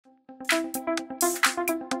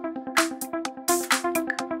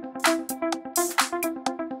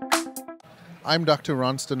I'm Dr.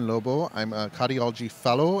 Ronstan Lobo. I'm a cardiology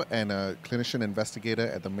fellow and a clinician investigator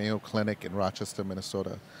at the Mayo Clinic in Rochester,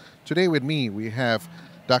 Minnesota. Today with me we have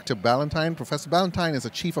Dr. Ballantyne. Professor Ballantyne is a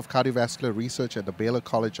chief of cardiovascular research at the Baylor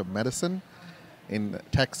College of Medicine in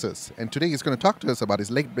Texas. And today he's going to talk to us about his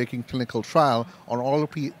late-breaking clinical trial on oral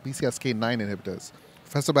PCSK9 inhibitors.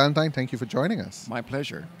 Professor Ballantyne, thank you for joining us. My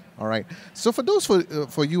pleasure. All right. So for those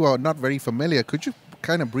for you who are not very familiar, could you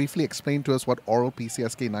kind of briefly explain to us what oral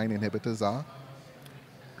PCSK9 inhibitors are?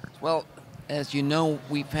 Well, as you know,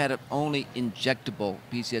 we've had only injectable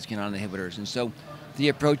PCSK9 inhibitors, and so the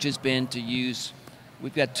approach has been to use,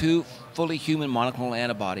 we've got two fully human monoclonal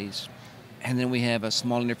antibodies, and then we have a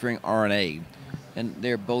small interfering RNA, and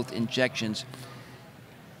they're both injections.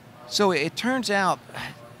 So it turns out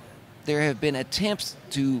there have been attempts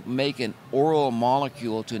to make an oral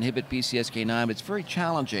molecule to inhibit PCSK9, but it's very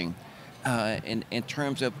challenging in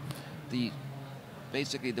terms of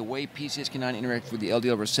basically the way PCSK9 interacts with the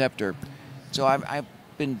LDL receptor. So I've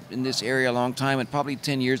been in this area a long time, and probably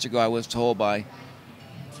 10 years ago I was told by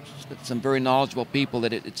some very knowledgeable people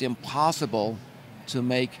that it's impossible to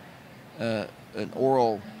make an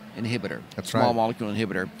oral inhibitor, small molecule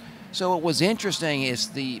inhibitor. So what was interesting is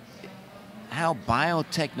how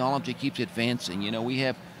biotechnology keeps advancing. You know, we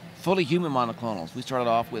have fully human monoclonals. We started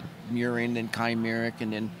off with murine, then chimeric,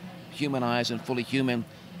 and then humanized and fully human.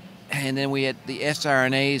 And then we had the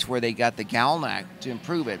siRNAs where they got the GalNAc to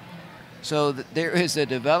improve it. So there is a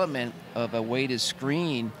development of a way to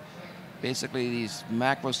screen basically these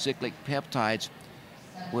macrocyclic peptides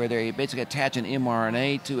where they basically attach an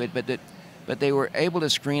mRNA to it, but they were able to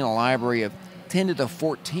screen a library of 10 to the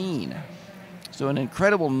 14. So an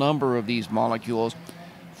incredible number of these molecules,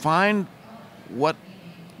 find what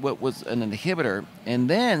was an inhibitor, and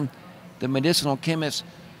then the medicinal chemists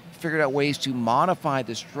figured out ways to modify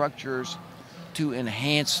the structures to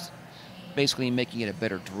enhance, basically making it a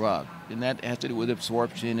better drug. And that has to do with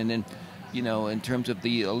absorption, and then, you know, in terms of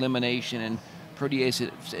the elimination and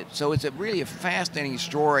protease. So it's really a fascinating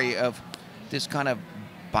story of this kind of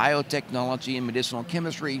biotechnology and medicinal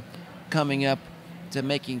chemistry coming up to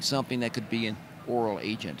making something that could be an oral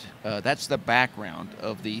agent. That's the background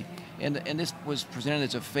of and this was presented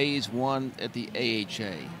as a phase 1 at the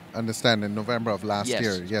AHA. Understand, in November of last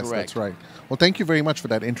year. Yes, correct. That's right. Well, thank you very much for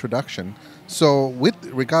that introduction. So with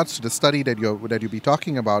regards to the study that you'll be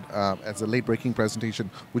talking about as a late-breaking presentation,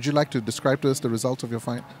 would you like to describe to us the results of your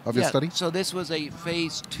study? So this was a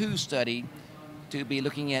phase 2 study to be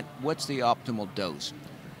looking at what's the optimal dose.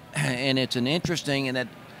 And it's an interesting, and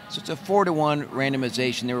so it's a 4-to-1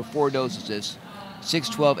 randomization. There were 4 doses, 6,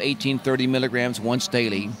 12, 18, 30 milligrams once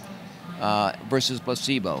daily versus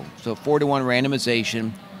placebo. So 4-to-1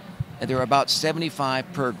 randomization. And there were about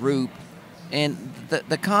 75 per group. And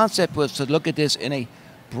the concept was to look at this in a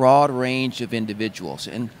broad range of individuals.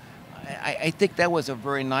 And I think that was a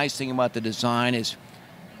very nice thing about the design, is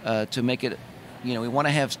to make it, you know, we want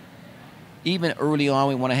to have, even early on,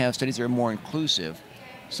 we want to have studies that are more inclusive.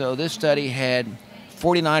 So this study had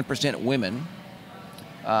 49% women,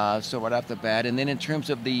 so right off the bat. And then in terms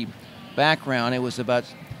of the background, it was about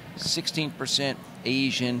 16%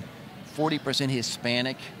 Asian, 40%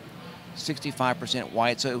 Hispanic, 65%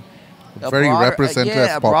 white. So a very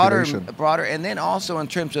representative population. Broader. And then also in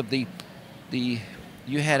terms of you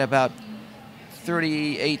had about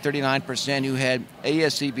 38, 39% who had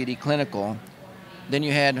ASCVD clinical. Then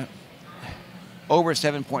you had over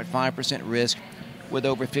 7.5% risk with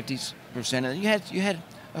over 50%. And you had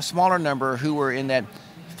a smaller number who were in that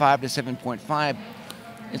 5 to 7.5.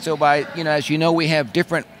 And so as you know, we have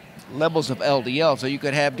different levels of LDL, so you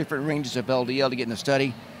could have different ranges of LDL to get in the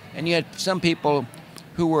study. And you had some people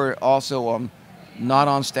who were also not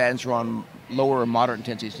on statins or on lower or moderate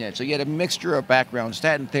intensity statins. So you had a mixture of background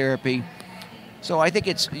statin therapy. So I think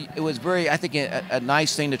it was very, a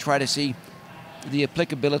nice thing to try to see the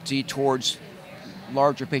applicability towards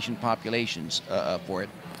larger patient populations for it.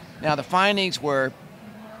 Now the findings were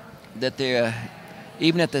that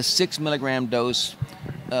even at the 6 milligram dose,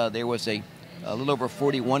 there was a little over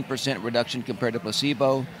 41% reduction compared to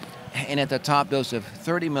placebo, and at the top dose of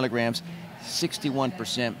 30 milligrams,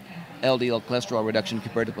 61% LDL cholesterol reduction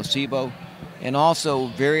compared to placebo, and also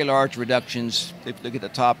very large reductions, if you look at the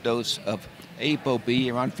top dose of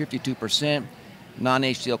ApoB, around 52%,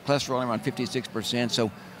 non-HDL cholesterol, around 56%.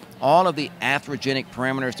 So all of the atherogenic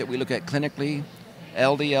parameters that we look at clinically,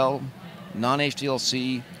 LDL,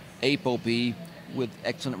 non-HDL-C, ApoB, with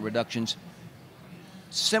excellent reductions,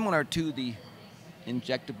 similar to the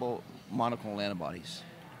injectable monoclonal antibodies.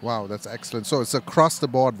 Wow, that's excellent. So it's across the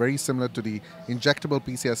board, very similar to the injectable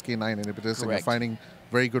PCSK9 inhibitors, and you're Correct. finding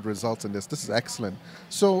very good results in this. This is excellent.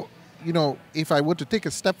 So, if I were to take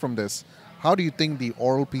a step from this, how do you think the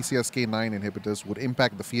oral PCSK9 inhibitors would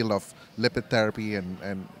impact the field of lipid therapy and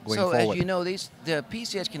going So forward? as you know, the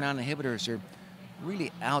PCSK9 inhibitors are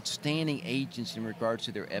really outstanding agents in regards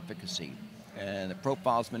to their efficacy, and the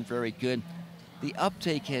profile's been very good. The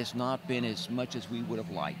uptake has not been as much as we would have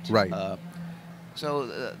liked. Right.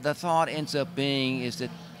 So the thought ends up being is that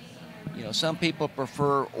some people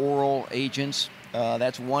prefer oral agents.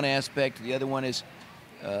 That's one aspect. The other one is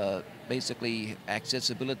basically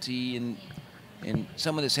accessibility, and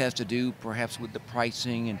some of this has to do perhaps with the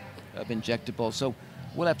pricing and of injectables. So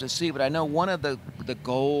we'll have to see. But I know one of the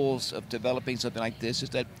goals of developing something like this is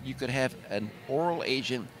that you could have an oral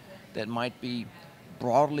agent that might be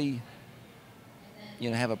broadly,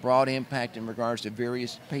 have a broad impact in regards to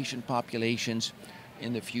various patient populations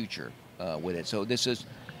in the future with it. So this is,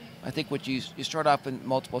 I think, what you start off in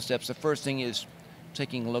multiple steps. The first thing is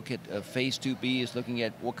taking a look at phase 2B, is looking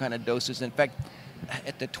at what kind of doses. In fact,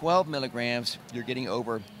 at the 12 milligrams, you're getting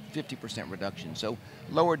over 50% reduction. So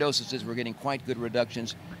lower dosages, we're getting quite good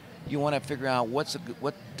reductions. You want to figure out what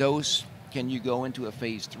dose can you go into a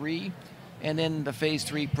phase 3, and then the phase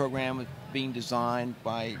 3 program being designed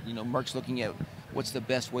by, Merck's looking at what's the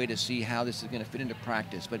best way to see how this is going to fit into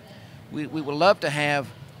practice. But we would love to have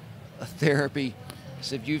a therapy.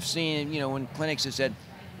 So if you've seen, in clinics, it said,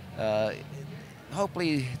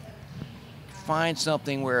 hopefully find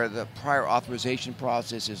something where the prior authorization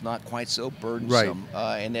process is not quite so burdensome,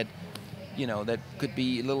 and that, that could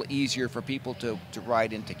be a little easier for people to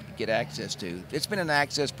write and to get access to. It's been an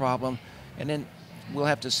access problem, and then we'll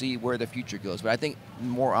have to see where the future goes. But I think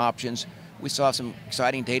more options. We saw some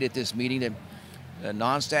exciting data at this meeting that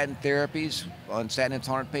non-statin therapies on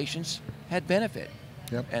statin-intolerant patients had benefit.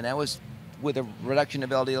 Yep. And that was with a reduction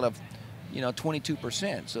of LDL of,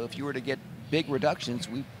 22%. So if you were to get big reductions,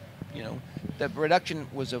 the reduction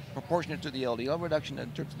was proportionate to the LDL reduction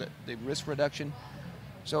in terms of the risk reduction.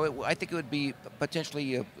 So I think it would be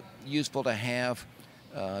potentially useful to have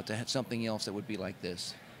something else that would be like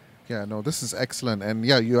this. Yeah, no, this is excellent. And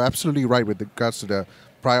yeah, you're absolutely right with regards to the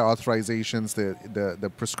prior authorizations, the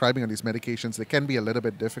prescribing of these medications. They can be a little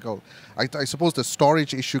bit difficult. I suppose the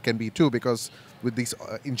storage issue can be too, because with these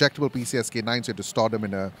injectable PCSK9s, you have to store them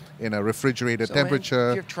in a refrigerated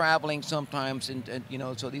temperature. If you're traveling sometimes, and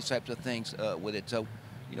so these types of things with it. So,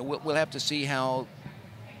 we'll have to see how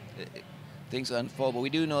things unfold. But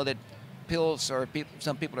we do know that pills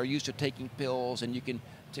some people are used to taking pills, and you can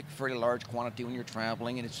take a fairly large quantity when you're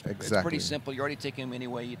traveling, and it's pretty simple. You're already taking them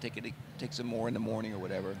anyway. You take some more in the morning or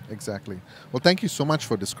whatever. Exactly. Well, thank you so much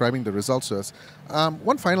for describing the results to us.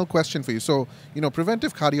 One final question for you. So,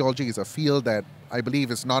 preventive cardiology is a field that I believe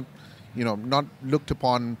is not looked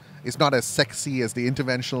upon, is not as sexy as the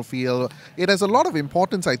interventional field. It has a lot of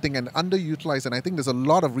importance, I think, and underutilized, and I think there's a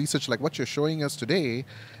lot of research like what you're showing us today,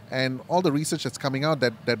 and all the research that's coming out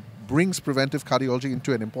that brings preventive cardiology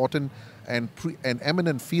into an important and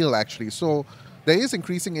eminent field, actually. So there is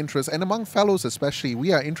increasing interest, and among fellows especially,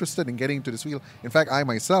 we are interested in getting into this field. In fact, I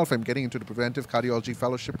myself am getting into the Preventive Cardiology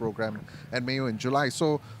Fellowship Program at Mayo in July.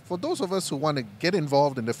 So for those of us who want to get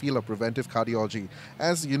involved in the field of preventive cardiology,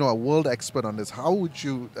 as a world expert on this, how would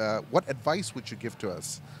you, what advice would you give to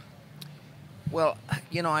us? Well,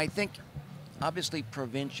 I think obviously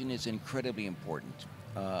prevention is incredibly important.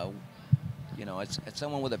 As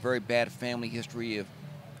someone with a very bad family history of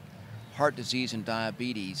heart disease and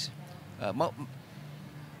diabetes,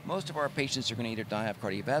 most of our patients are going to either die of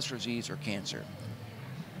cardiovascular disease or cancer.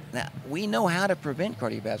 Now, we know how to prevent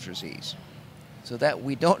cardiovascular disease, so that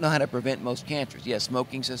we don't know how to prevent most cancers. Yes,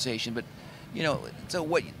 smoking cessation, but, so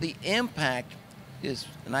what the impact is,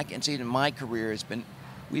 and I can see it in my career, has been,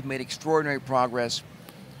 we've made extraordinary progress,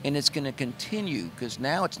 and it's going to continue, because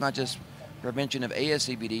now it's not just prevention of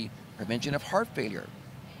ASCVD, prevention of heart failure.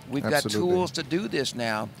 We've got tools to do this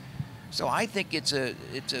now. So I think the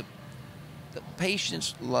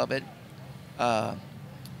patients love it.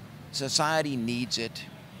 Society needs it.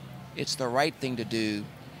 It's the right thing to do.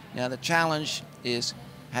 Now the challenge is,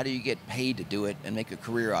 how do you get paid to do it and make a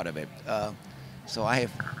career out of it? So I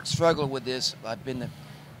have struggled with this. I've been the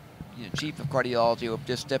chief of cardiology. I've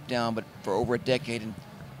just stepped down, but for over a decade, and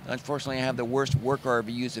unfortunately I have the worst work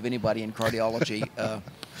reviews of anybody in cardiology.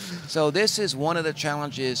 So this is one of the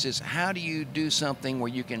challenges, is how do you do something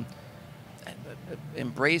where you can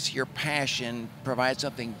embrace your passion, provide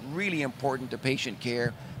something really important to patient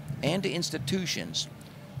care and to institutions.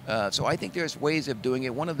 So I think there's ways of doing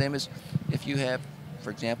it. One of them is if you have, for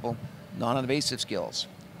example, non-invasive skills.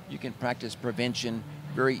 You can practice prevention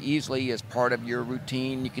very easily as part of your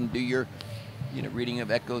routine. You can do your reading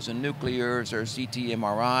of echoes and nuclears or CT,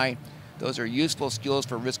 MRI. Those are useful skills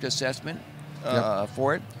for risk assessment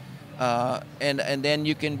for it. And then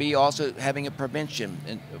you can be also having a prevention.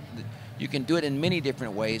 And you can do it in many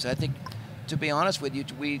different ways. I think, to be honest with you,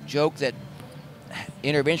 we joke that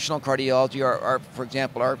interventional cardiology, for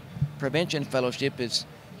example, our prevention fellowship is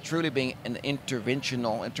truly being an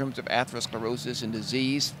interventional in terms of atherosclerosis and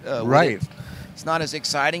disease. Right. It's not as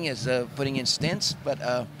exciting as putting in stents, but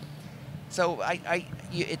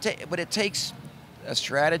but it takes a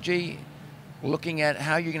strategy, looking at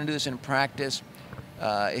how you're going to do this in practice.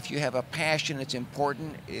 If you have a passion, it's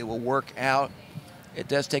important. It will work out. It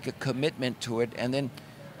does take a commitment to it, and then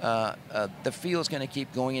the field's going to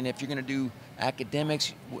keep going. And if you're going to do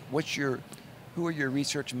academics, who are your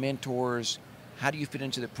research mentors? How do you fit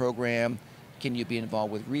into the program? Can you be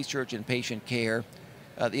involved with research and patient care?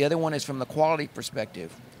 The other one is from the quality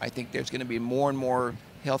perspective. I think there's going to be more and more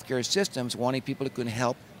healthcare systems wanting people who can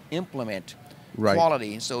help implement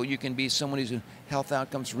quality. So you can be someone who's in health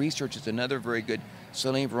outcomes research is another very good.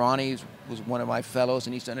 Salim Virani was one of my fellows,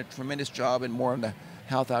 and he's done a tremendous job in more on the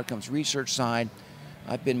health outcomes research side.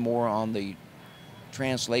 I've been more on the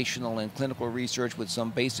translational and clinical research with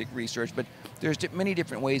some basic research, but there's many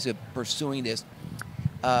different ways of pursuing this.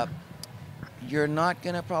 You're not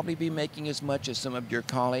going to probably be making as much as some of your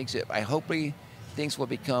colleagues. Hopefully things will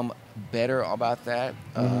become better about that.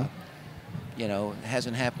 It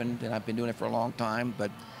hasn't happened, and I've been doing it for a long time,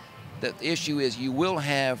 but the issue is you will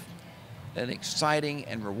have an exciting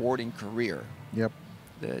and rewarding career. Yep.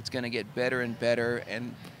 It's going to get better and better,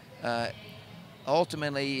 and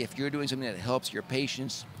ultimately, if you're doing something that helps your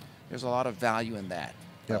patients, there's a lot of value in that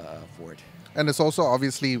for it. And it's also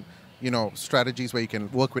obviously, strategies where you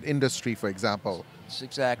can work with industry, for example. That's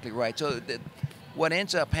exactly right. So what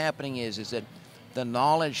ends up happening is that the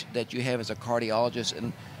knowledge that you have as a cardiologist,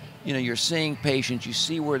 and you're seeing patients, you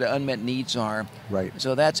see where the unmet needs are. Right.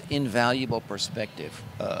 So that's invaluable perspective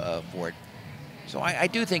for it. So I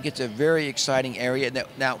do think it's a very exciting area.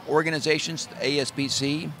 Now organizations,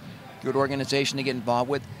 ASPC, good organization to get involved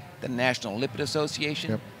with. The National Lipid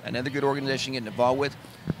Association, another good organization to get involved with.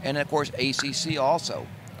 And of course ACC also,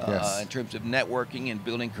 in terms of networking and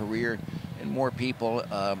building career and more people.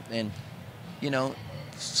 And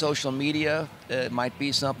social media might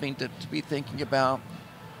be something to be thinking about.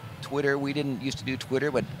 Twitter, we didn't used to do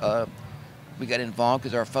Twitter, but we got involved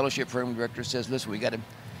because our fellowship program director says, listen,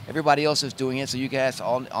 everybody else is doing it, so you guys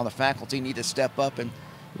all on the faculty need to step up, and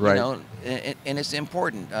and it's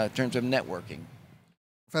important in terms of networking.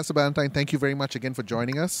 Professor Ballantyne, thank you very much again for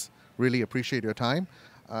joining us. Really appreciate your time.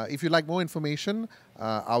 If you'd like more information,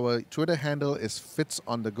 our Twitter handle is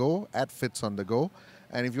FitsOnTheGo, @FitsOnTheGo.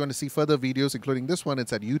 And if you want to see further videos, including this one,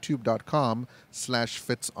 it's at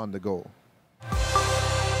youtube.com/FitsOnTheGo.